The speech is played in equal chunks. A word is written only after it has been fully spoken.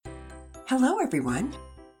Hello, everyone.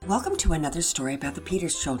 Welcome to another story about the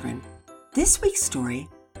Peters children. This week's story,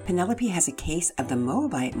 Penelope Has a Case of the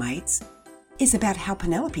Moabite Mites, is about how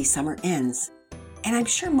Penelope's summer ends. And I'm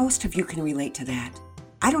sure most of you can relate to that.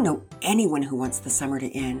 I don't know anyone who wants the summer to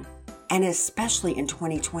end, and especially in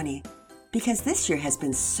 2020, because this year has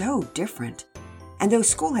been so different. And though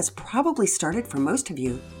school has probably started for most of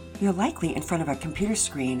you, you're likely in front of a computer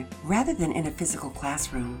screen rather than in a physical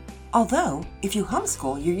classroom. Although, if you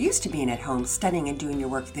homeschool, you're used to being at home studying and doing your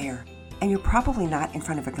work there, and you're probably not in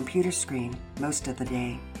front of a computer screen most of the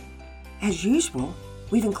day. As usual,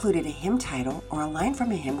 we've included a hymn title or a line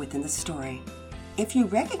from a hymn within the story. If you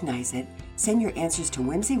recognize it, send your answers to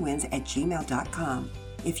whimsywins@gmail.com.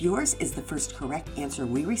 If yours is the first correct answer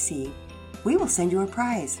we receive, we will send you a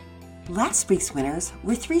prize. Last week's winners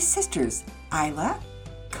were three sisters, Isla,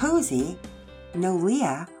 Cozy,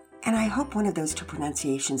 Nolia, and I hope one of those two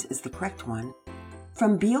pronunciations is the correct one,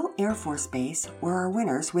 from Beale Air Force Base, were our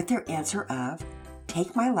winners with their answer of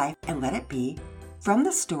Take My Life and Let It Be from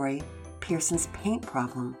the story Pearson's Paint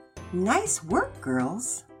Problem. Nice work,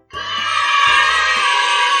 girls!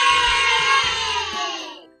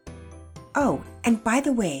 Oh, and by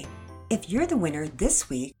the way, if you're the winner this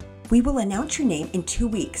week, we will announce your name in 2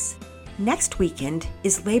 weeks. Next weekend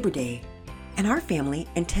is Labor Day, and our family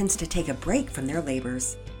intends to take a break from their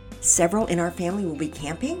labors. Several in our family will be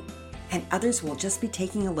camping, and others will just be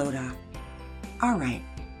taking a load off. All right,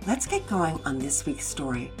 let's get going on this week's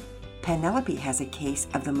story. Penelope Has a Case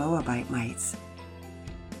of the Moabite Mites.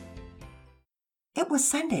 It was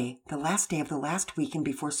Sunday, the last day of the last weekend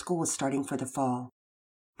before school was starting for the fall.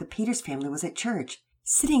 The Peters family was at church,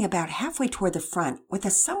 sitting about halfway toward the front with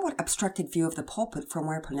a somewhat obstructed view of the pulpit from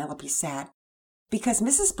where Penelope sat, because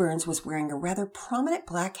Mrs. Burns was wearing a rather prominent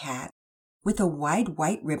black hat with a wide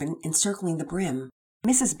white ribbon encircling the brim.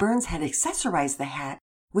 Mrs. Burns had accessorized the hat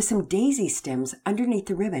with some daisy stems underneath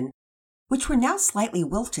the ribbon, which were now slightly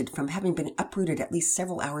wilted from having been uprooted at least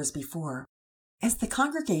several hours before. As the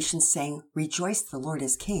congregation sang, "Rejoice, the Lord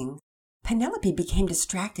is King," Penelope became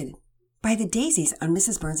distracted by the daisies on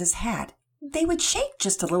Mrs. Burns's hat. They would shake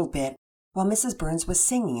just a little bit while Mrs. Burns was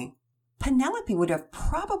singing. Penelope would have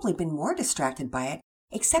probably been more distracted by it,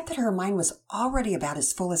 except that her mind was already about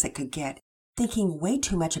as full as it could get, thinking way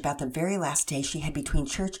too much about the very last day she had between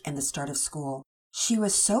church and the start of school. She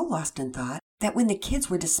was so lost in thought that when the kids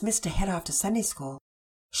were dismissed to head off to Sunday school,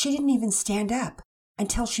 she didn't even stand up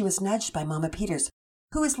until she was nudged by Mama Peters,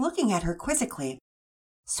 who was looking at her quizzically.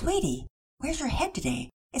 "Sweetie, where's your head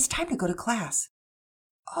today? It's time to go to class."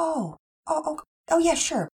 Oh, yeah,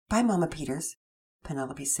 sure. Bye, Mama Peters,"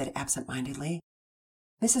 Penelope said absent-mindedly.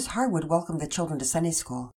 Mrs. Harwood welcomed the children to Sunday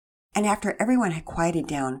school, and after everyone had quieted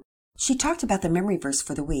down, she talked about the memory verse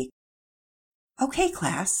for the week. "Okay,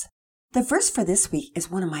 class. The verse for this week is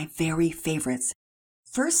one of my very favorites.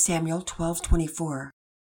 1 Samuel 12:24.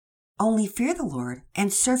 Only fear the Lord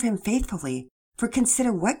and serve him faithfully, for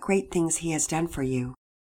consider what great things he has done for you."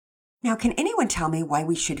 Now, can anyone tell me why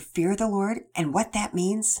we should fear the Lord and what that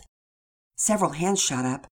means? Several hands shot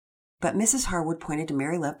up, but Mrs. Harwood pointed to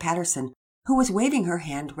Mary Love Patterson, who was waving her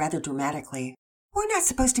hand rather dramatically. "We're not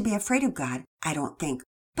supposed to be afraid of God, I don't think.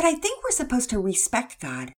 But I think we're supposed to respect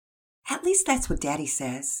God. At least that's what Daddy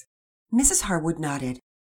says." Mrs. Harwood nodded.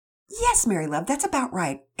 "Yes, Mary Love, that's about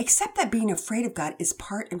right, except that being afraid of God is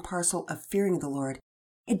part and parcel of fearing the Lord.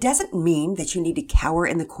 It doesn't mean that you need to cower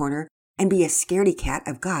in the corner and be a scaredy cat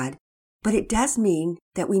of God, but it does mean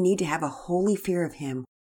that we need to have a holy fear of him.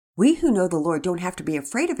 We who know the Lord don't have to be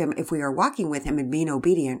afraid of him if we are walking with him and being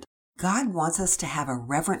obedient. God wants us to have a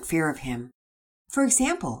reverent fear of him. For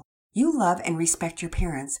example, you love and respect your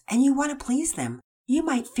parents, and you want to please them. You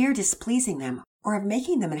might fear displeasing them or of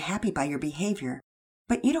making them unhappy by your behavior,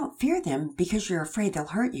 but you don't fear them because you're afraid they'll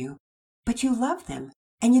hurt you. But you love them,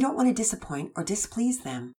 and you don't want to disappoint or displease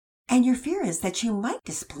them. And your fear is that you might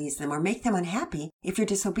displease them or make them unhappy if you're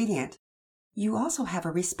disobedient. You also have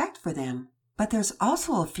a respect for them, but there's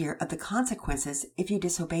also a fear of the consequences if you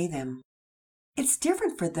disobey them. It's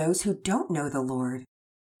different for those who don't know the Lord.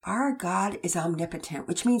 Our God is omnipotent,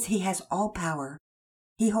 which means he has all power.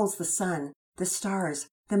 He holds the sun, the stars,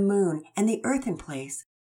 the moon, and the earth in place.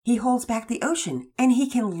 He holds back the ocean, and he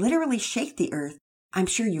can literally shake the earth. I'm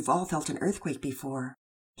sure you've all felt an earthquake before.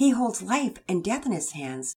 He holds life and death in his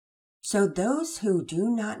hands. So those who do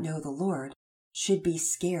not know the Lord should be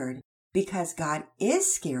scared, because God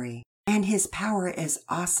is scary, and his power is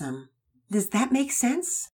awesome. Does that make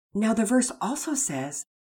sense? Now the verse also says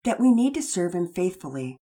that we need to serve him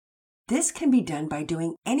faithfully. This can be done by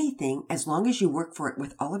doing anything as long as you work for it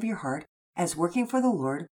with all of your heart, as working for the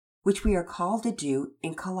Lord, which we are called to do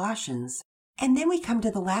in Colossians. And then we come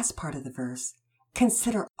to the last part of the verse.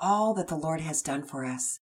 Consider all that the Lord has done for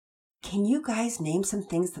us. Can you guys name some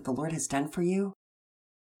things that the Lord has done for you?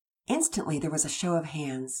 Instantly there was a show of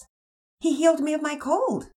hands. He healed me of my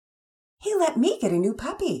cold. He let me get a new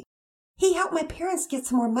puppy. He helped my parents get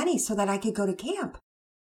some more money so that I could go to camp.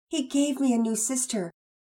 He gave me a new sister.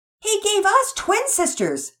 He gave us twin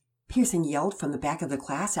sisters, Pearson yelled from the back of the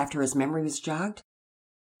class after his memory was jogged.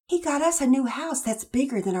 He got us a new house that's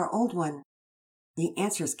bigger than our old one. The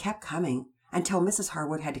answers kept coming until Mrs.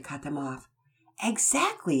 Harwood had to cut them off.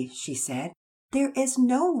 Exactly, she said. There is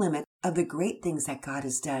no limit of the great things that God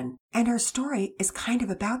has done, and her story is kind of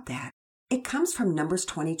about that. It comes from Numbers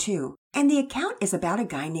 22, and the account is about a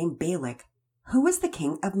guy named Balak, who was the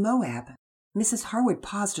king of Moab. Mrs. Harwood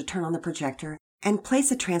paused to turn on the projector and place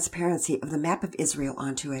a transparency of the map of Israel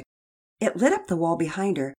onto it. It lit up the wall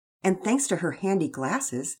behind her, and thanks to her handy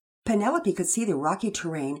glasses, Penelope could see the rocky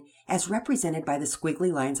terrain as represented by the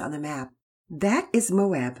squiggly lines on the map. That is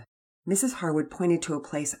Moab. Mrs. Harwood pointed to a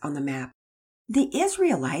place on the map. The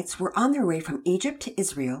Israelites were on their way from Egypt to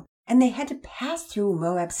Israel, and they had to pass through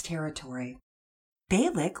Moab's territory.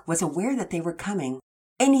 Balak was aware that they were coming,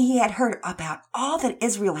 and he had heard about all that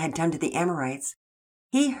Israel had done to the Amorites.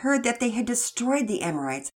 He heard that they had destroyed the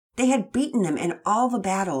Amorites, they had beaten them in all the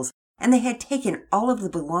battles, and they had taken all of the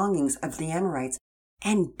belongings of the Amorites.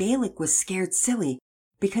 And Balak was scared silly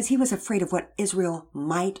because he was afraid of what Israel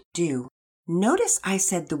might do. Notice I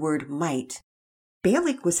said the word might.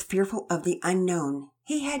 Balak was fearful of the unknown.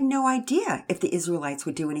 He had no idea if the Israelites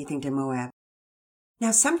would do anything to Moab.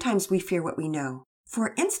 Now, sometimes we fear what we know.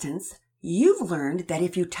 For instance, you've learned that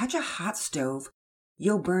if you touch a hot stove,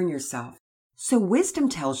 you'll burn yourself. So wisdom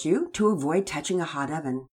tells you to avoid touching a hot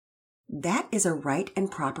oven. That is a right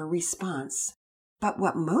and proper response. But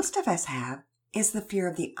what most of us have is the fear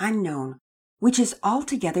of the unknown, which is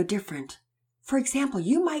altogether different. For example,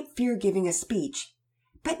 you might fear giving a speech,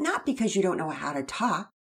 but not because you don't know how to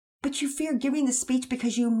talk, but you fear giving the speech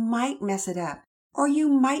because you might mess it up, or you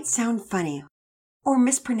might sound funny, or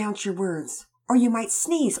mispronounce your words, or you might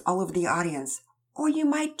sneeze all over the audience, or you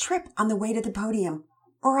might trip on the way to the podium,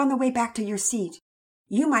 or on the way back to your seat.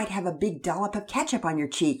 You might have a big dollop of ketchup on your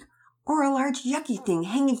cheek, or a large yucky thing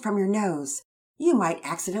hanging from your nose. You might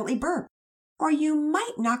accidentally burp, or you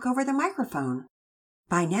might knock over the microphone.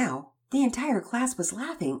 By now, the entire class was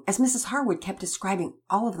laughing as Mrs. Harwood kept describing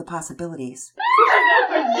all of the possibilities.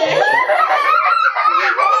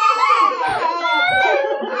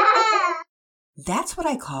 That's what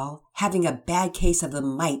I call having a bad case of the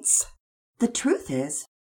mights. The truth is,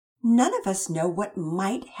 none of us know what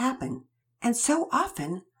might happen, and so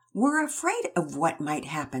often we're afraid of what might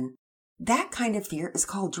happen. That kind of fear is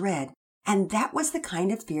called dread, and that was the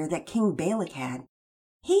kind of fear that King Balak had.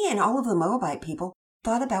 He and all of the Moabite people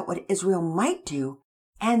thought about what Israel might do,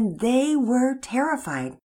 and they were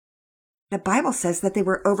terrified. The Bible says that they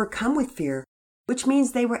were overcome with fear, which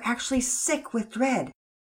means they were actually sick with dread.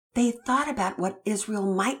 They thought about what Israel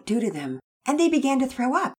might do to them, and they began to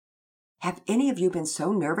throw up. Have any of you been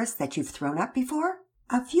so nervous that you've thrown up before?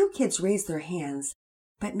 A few kids raised their hands,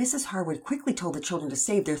 but Mrs. Harwood quickly told the children to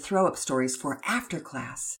save their throw-up stories for after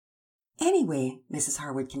class. Anyway, Mrs.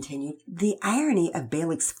 Harwood continued, the irony of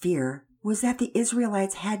Balak's fear was that the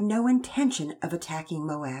Israelites had no intention of attacking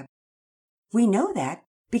Moab. We know that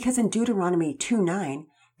because in Deuteronomy 2:9,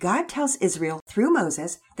 God tells Israel through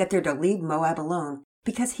Moses that they're to leave Moab alone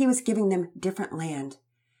because he was giving them different land.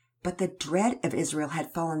 But the dread of Israel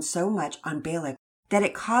had fallen so much on Balak that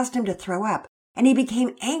it caused him to throw up, and he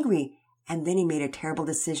became angry, and then he made a terrible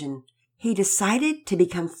decision. He decided to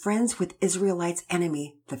become friends with Israelites'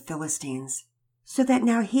 enemy, the Philistines, so that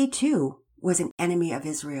now he too was an enemy of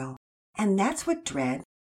Israel. And that's what dread,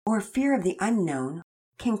 or fear of the unknown,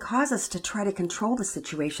 can cause us to try to control the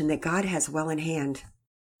situation that God has well in hand.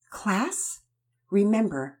 Class,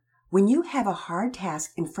 remember, when you have a hard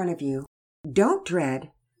task in front of you, don't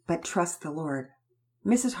dread, but trust the Lord.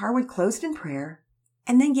 Mrs. Harwood closed in prayer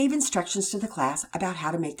and then gave instructions to the class about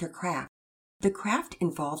how to make their craft. The craft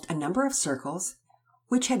involved a number of circles,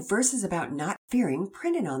 which had verses about not fearing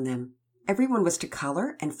printed on them. Everyone was to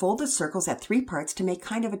color and fold the circles at 3 parts to make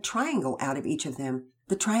kind of a triangle out of each of them.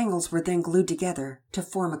 The triangles were then glued together to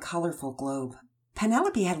form a colorful globe.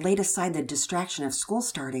 Penelope had laid aside the distraction of school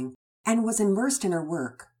starting and was immersed in her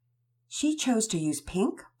work. She chose to use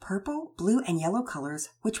pink, purple, blue, and yellow colors,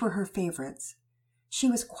 which were her favorites. She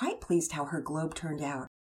was quite pleased how her globe turned out.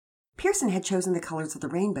 Pearson had chosen the colors of the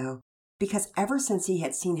rainbow because ever since he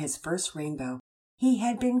had seen his first rainbow, he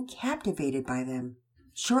had been captivated by them.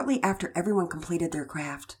 Shortly after everyone completed their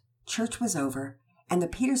craft, church was over, and the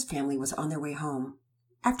Peters family was on their way home.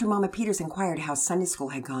 After Mama Peters inquired how Sunday school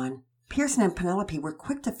had gone, Pearson and Penelope were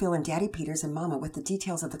quick to fill in Daddy Peters and Mama with the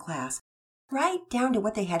details of the class, right down to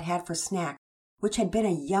what they had had for snack, which had been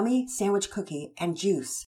a yummy sandwich cookie and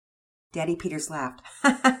juice. Daddy Peters laughed.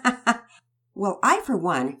 Well, I, for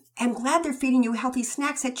one, am glad they're feeding you healthy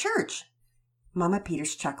snacks at church. Mama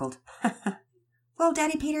Peters chuckled. Well,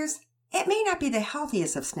 Daddy Peters, it may not be the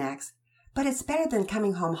healthiest of snacks, but it's better than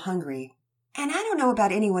coming home hungry. And I don't know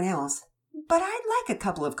about anyone else, but I'd like a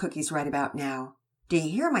couple of cookies right about now. Do you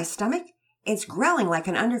hear my stomach? It's growling like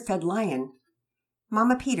an underfed lion.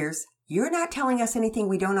 Mama Peters, you're not telling us anything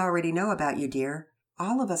we don't already know about you, dear.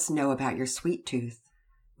 All of us know about your sweet tooth.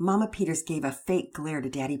 Mama Peters gave a fake glare to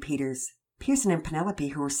Daddy Peters. Pearson and Penelope,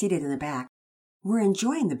 who were seated in the back, were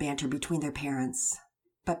enjoying the banter between their parents.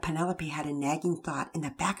 But Penelope had a nagging thought in the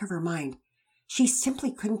back of her mind. She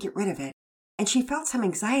simply couldn't get rid of it, and she felt some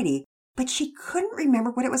anxiety, but she couldn't remember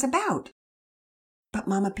what it was about. But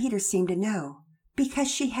Mama Peters seemed to know, because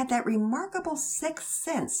she had that remarkable sixth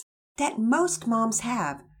sense that most moms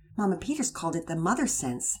have. Mama Peters called it the mother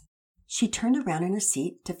sense. She turned around in her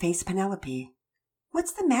seat to face Penelope.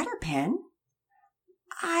 What's the matter, Pen?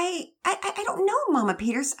 I don't know, Mama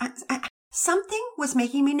Peters. Something was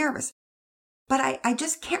making me nervous. But I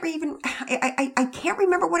just can't I can't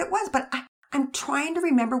remember what it was, but I'm trying to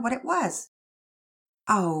remember what it was.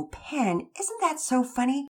 Oh, Pen, isn't that so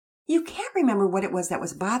funny? You can't remember what it was that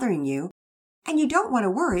was bothering you, and you don't want to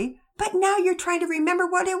worry, but now you're trying to remember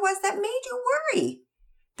what it was that made you worry.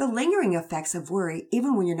 The lingering effects of worry,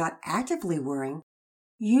 even when you're not actively worrying,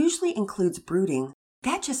 usually includes brooding.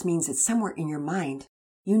 That just means it's somewhere in your mind.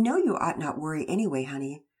 You know you ought not worry anyway,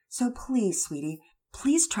 honey. So please, sweetie,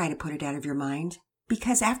 please try to put it out of your mind.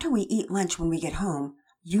 Because after we eat lunch when we get home,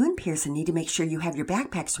 you and Pearson need to make sure you have your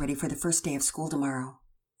backpacks ready for the first day of school tomorrow.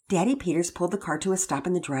 Daddy Peters pulled the car to a stop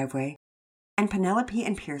in the driveway, and Penelope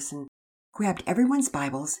and Pearson grabbed everyone's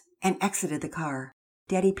Bibles and exited the car.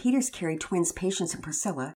 Daddy Peters carried twins Patience and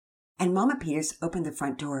Priscilla, and Mama Peters opened the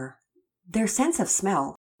front door. Their sense of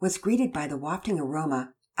smell was greeted by the wafting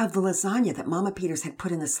aroma of the lasagna that Mama Peters had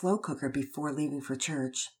put in the slow cooker before leaving for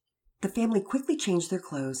church. The family quickly changed their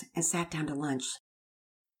clothes and sat down to lunch.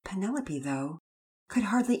 Penelope, though, could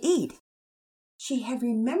hardly eat. She had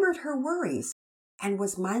remembered her worries and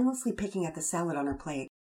was mindlessly picking at the salad on her plate.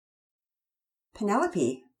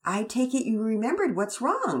 Penelope, I take it you remembered what's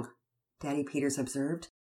wrong, Daddy Peters observed.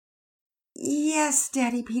 Yes,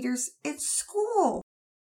 Daddy Peters, it's school.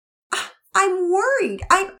 I'm worried.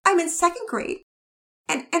 I'm in second grade.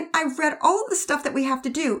 And I've read all of the stuff that we have to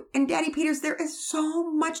do. And Daddy Peters, there is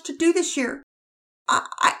so much to do this year.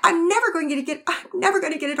 I'm never going to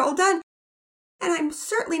get it all done. And I'm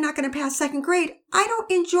certainly not going to pass second grade. I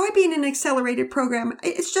don't enjoy being in an accelerated program.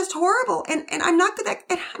 It's just horrible. And I'm not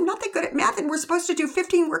that good at math, and we're supposed to do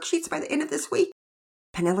 15 worksheets by the end of this week.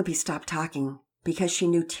 Penelope stopped talking because she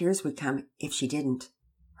knew tears would come if she didn't.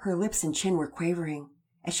 Her lips and chin were quavering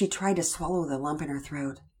as she tried to swallow the lump in her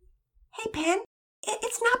throat. Hey, Pen,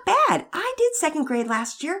 it's not bad. I did second grade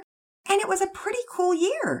last year, and it was a pretty cool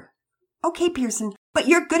year. Okay, Pearson, but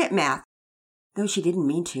you're good at math. Though she didn't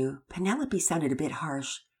mean to, Penelope sounded a bit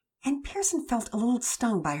harsh, and Pearson felt a little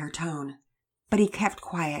stung by her tone. But he kept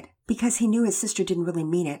quiet because he knew his sister didn't really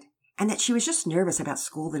mean it, and that she was just nervous about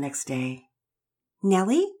school the next day.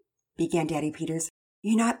 Nellie, began Daddy Peters,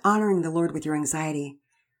 you're not honoring the Lord with your anxiety.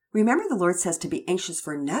 Remember, the Lord says to be anxious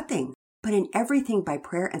for nothing, but in everything by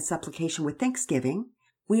prayer and supplication with thanksgiving,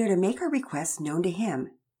 we are to make our requests known to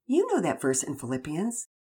Him. You know that verse in Philippians.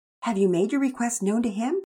 Have you made your requests known to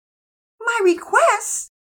Him? My requests?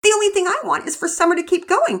 The only thing I want is for summer to keep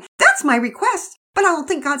going. That's my request, but I don't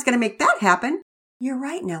think God's going to make that happen. You're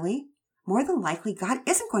right, Nellie. More than likely, God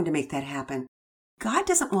isn't going to make that happen. God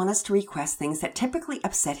doesn't want us to request things that typically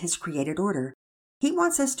upset His created order. He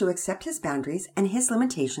wants us to accept His boundaries and His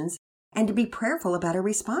limitations and to be prayerful about our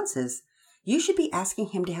responses. You should be asking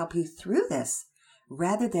Him to help you through this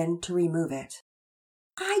rather than to remove it.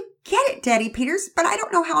 I get it, Daddy Peters, but I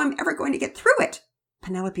don't know how I'm ever going to get through it.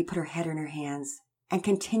 Penelope put her head in her hands and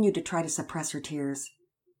continued to try to suppress her tears.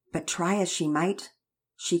 But try as she might,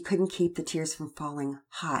 she couldn't keep the tears from falling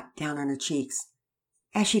hot down on her cheeks.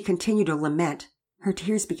 As she continued to lament, her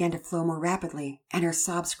tears began to flow more rapidly, and her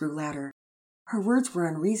sobs grew louder. Her words were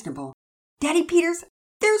unreasonable. Daddy Peters,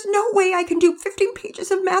 there's no way I can do 15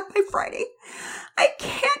 pages of math by Friday. I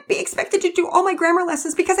can't be expected to do all my grammar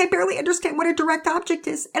lessons because I barely understand what a direct object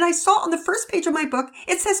is. And I saw on the first page of my book,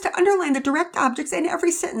 it says to underline the direct objects in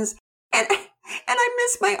every sentence. And I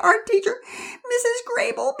miss my art teacher, Mrs.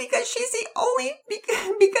 Grable, because she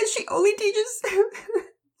only teaches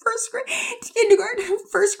first grade, kindergarten,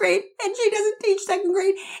 first grade, and she doesn't teach second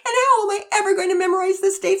grade. And how am I ever going to memorize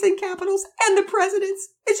the states and capitals and the presidents?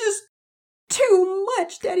 It's just too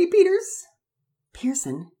much, Daddy Peters.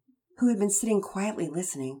 Pearson, who had been sitting quietly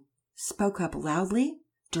listening, spoke up loudly,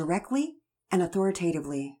 directly, and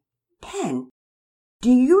authoritatively. Pen, do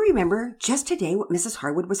you remember just today what Mrs.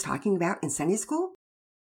 Harwood was talking about in Sunday school?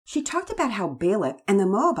 She talked about how Balak and the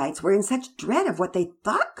Moabites were in such dread of what they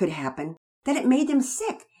thought could happen that it made them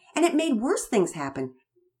sick, and it made worse things happen.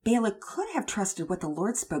 Balak could have trusted what the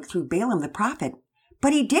Lord spoke through Balaam the prophet,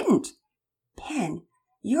 but he didn't. Pen,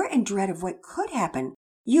 you're in dread of what could happen.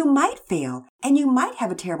 You might fail, and you might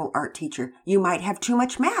have a terrible art teacher. You might have too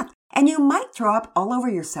much math, and you might throw up all over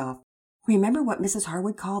yourself. Remember what Mrs.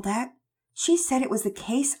 Harwood called that? She said it was the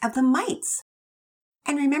case of the mites.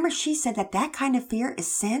 And remember she said that that kind of fear is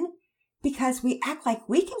sin because we act like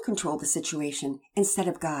we can control the situation instead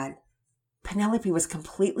of God. Penelope was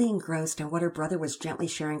completely engrossed in what her brother was gently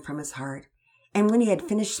sharing from his heart, and when he had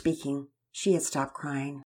finished speaking, she had stopped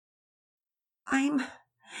crying. I'm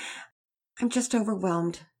just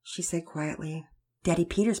overwhelmed, she said quietly. Daddy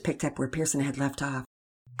Peters picked up where Pearson had left off.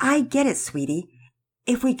 I get it, sweetie.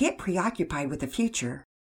 If we get preoccupied with the future,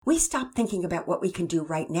 we stop thinking about what we can do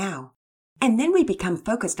right now, and then we become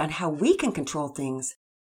focused on how we can control things.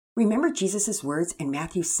 Remember Jesus' words in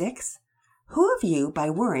Matthew 6? Who of you, by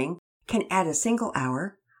worrying, can add a single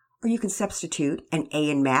hour, or you can substitute an A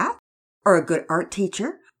in math, or a good art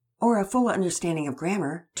teacher, or a full understanding of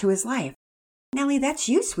grammar to his life? Nellie, that's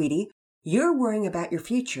you, sweetie. You're worrying about your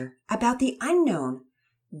future, about the unknown.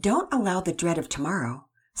 Don't allow the dread of tomorrow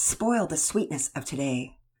spoil the sweetness of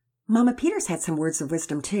today. Mama Peters had some words of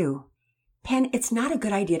wisdom, too. Pen, it's not a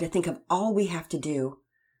good idea to think of all we have to do.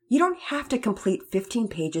 You don't have to complete 15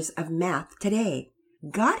 pages of math today.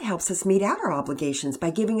 God helps us meet out our obligations by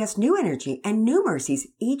giving us new energy and new mercies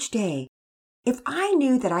each day. If I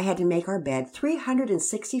knew that I had to make our bed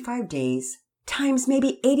 365 days, times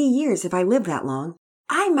maybe 80 years if I live that long,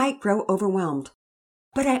 I might grow overwhelmed.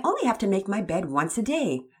 But I only have to make my bed once a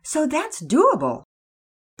day, so that's doable.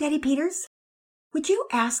 Daddy Peters, would you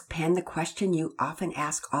ask Pen the question you often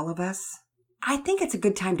ask all of us? I think it's a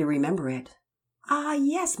good time to remember it.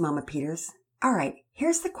 Yes, Mama Peters. All right,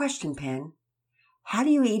 here's the question, Pen. How do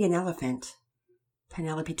you eat an elephant?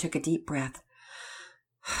 Penelope took a deep breath.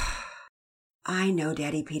 I know,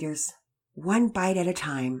 Daddy Peters. One bite at a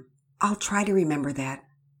time. I'll try to remember that.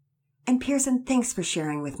 And Pearson, thanks for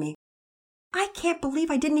sharing with me. I can't believe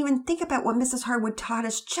I didn't even think about what Mrs. Harwood taught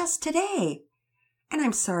us just today. And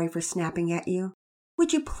I'm sorry for snapping at you.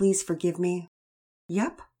 Would you please forgive me?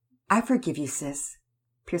 Yup, I forgive you, sis.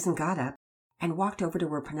 Pearson got up and walked over to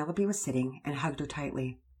where Penelope was sitting and hugged her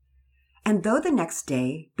tightly. And though the next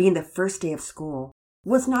day, being the first day of school,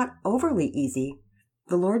 was not overly easy,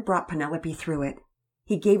 the Lord brought Penelope through it.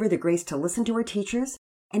 He gave her the grace to listen to her teachers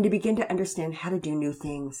and to begin to understand how to do new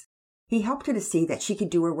things. He helped her to see that she could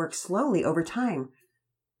do her work slowly over time,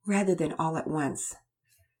 rather than all at once.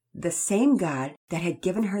 The same God that had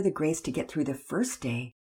given her the grace to get through the first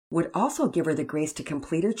day would also give her the grace to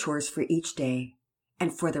complete her chores for each day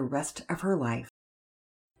and for the rest of her life.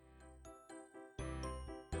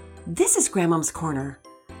 This is Grandmom's Corner.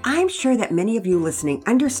 I'm sure that many of you listening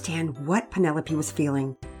understand what Penelope was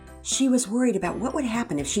feeling. She was worried about what would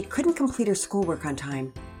happen if she couldn't complete her schoolwork on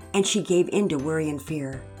time, and she gave in to worry and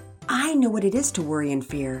fear. I know what it is to worry and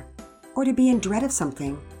fear, or to be in dread of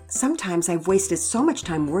something. Sometimes I've wasted so much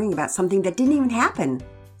time worrying about something that didn't even happen.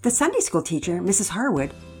 The Sunday school teacher, Mrs.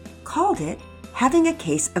 Harwood, called it having a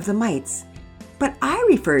case of the mites, but I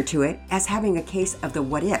refer to it as having a case of the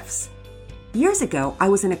what-ifs. Years ago, I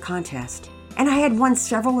was in a contest, and I had won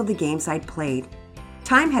several of the games I'd played.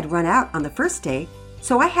 Time had run out on the first day,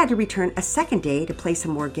 so I had to return a second day to play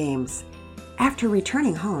some more games. After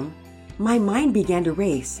returning home, my mind began to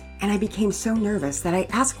race, and I became so nervous that I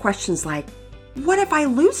asked questions like, what if I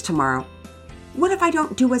lose tomorrow? What if I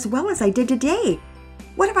don't do as well as I did today?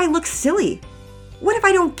 What if I look silly? What if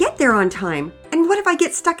I don't get there on time? And what if I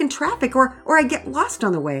get stuck in traffic or I get lost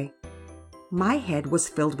on the way? My head was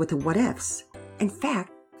filled with the what-ifs. In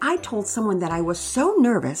fact, I told someone that I was so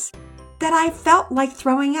nervous that I felt like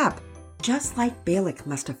throwing up, just like Balak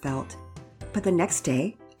must have felt. But the next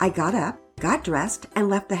day, I got up, got dressed, and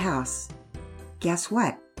left the house. Guess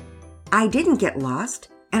what? I didn't get lost,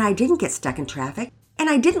 and I didn't get stuck in traffic, and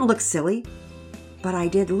I didn't look silly, but I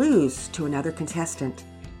did lose to another contestant.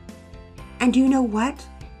 And you know what?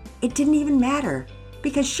 It didn't even matter,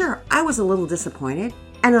 because sure, I was a little disappointed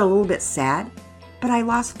and a little bit sad, but I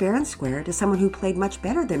lost fair and square to someone who played much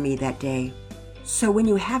better than me that day. So when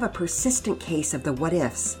you have a persistent case of the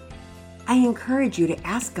what-ifs, I encourage you to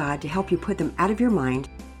ask God to help you put them out of your mind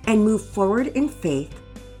and move forward in faith,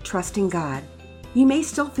 trusting God. You may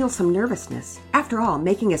still feel some nervousness. After all,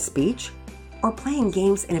 making a speech or playing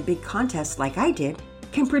games in a big contest like I did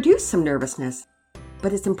can produce some nervousness.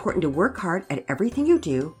 But it's important to work hard at everything you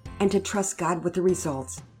do and to trust God with the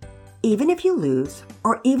results. Even if you lose,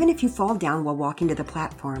 or even if you fall down while walking to the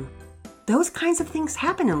platform. Those kinds of things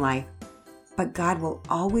happen in life, but God will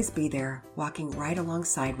always be there, walking right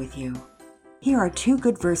alongside with you. Here are 2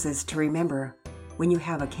 good verses to remember when you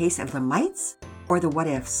have a case of the mights or the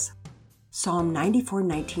what-ifs. Psalm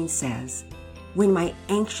 94:19 says, "When my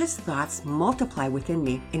anxious thoughts multiply within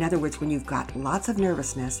me," in other words, when you've got lots of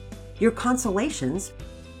nervousness, "your consolations,"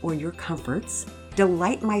 or your comforts,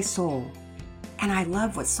 "delight my soul." And I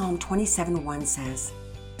love what Psalm 27:1 says,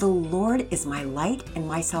 "The Lord is my light and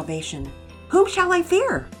my salvation. Whom shall I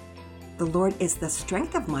fear? The Lord is the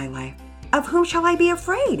strength of my life. Of whom shall I be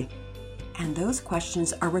afraid?" And those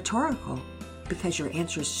questions are rhetorical, because your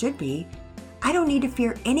answers should be, I don't need to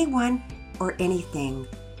fear anyone or anything.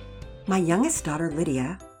 My youngest daughter,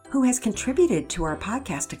 Lydia, who has contributed to our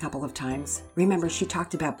podcast a couple of times, remember she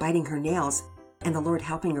talked about biting her nails and the Lord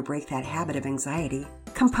helping her break that habit of anxiety,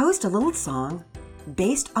 composed a little song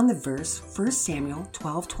based on the verse 1 Samuel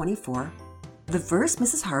 12:24, the verse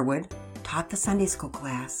Mrs. Harwood taught the Sunday school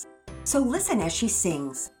class. So listen as she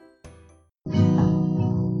sings.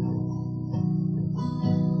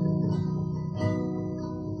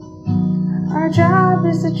 Our job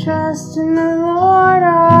is to trust in the Lord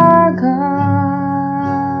our God.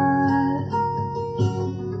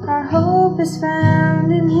 Our hope is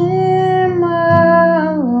found in Him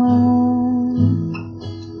alone.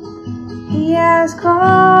 He has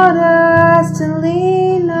called us to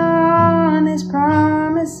lean on His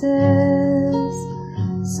promises.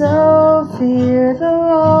 So fear the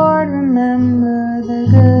Lord, remember the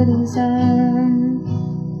good He's done.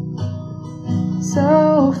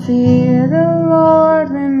 So fear the Lord,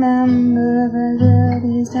 remember the good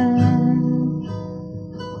He's done.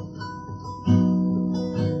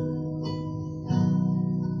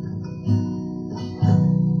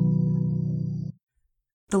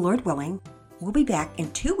 The Lord willing, we'll be back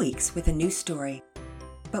in 2 weeks with a new story.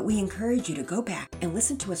 But we encourage you to go back and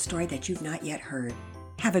listen to a story that you've not yet heard.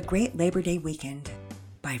 Have a great Labor Day weekend.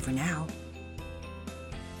 Bye for now.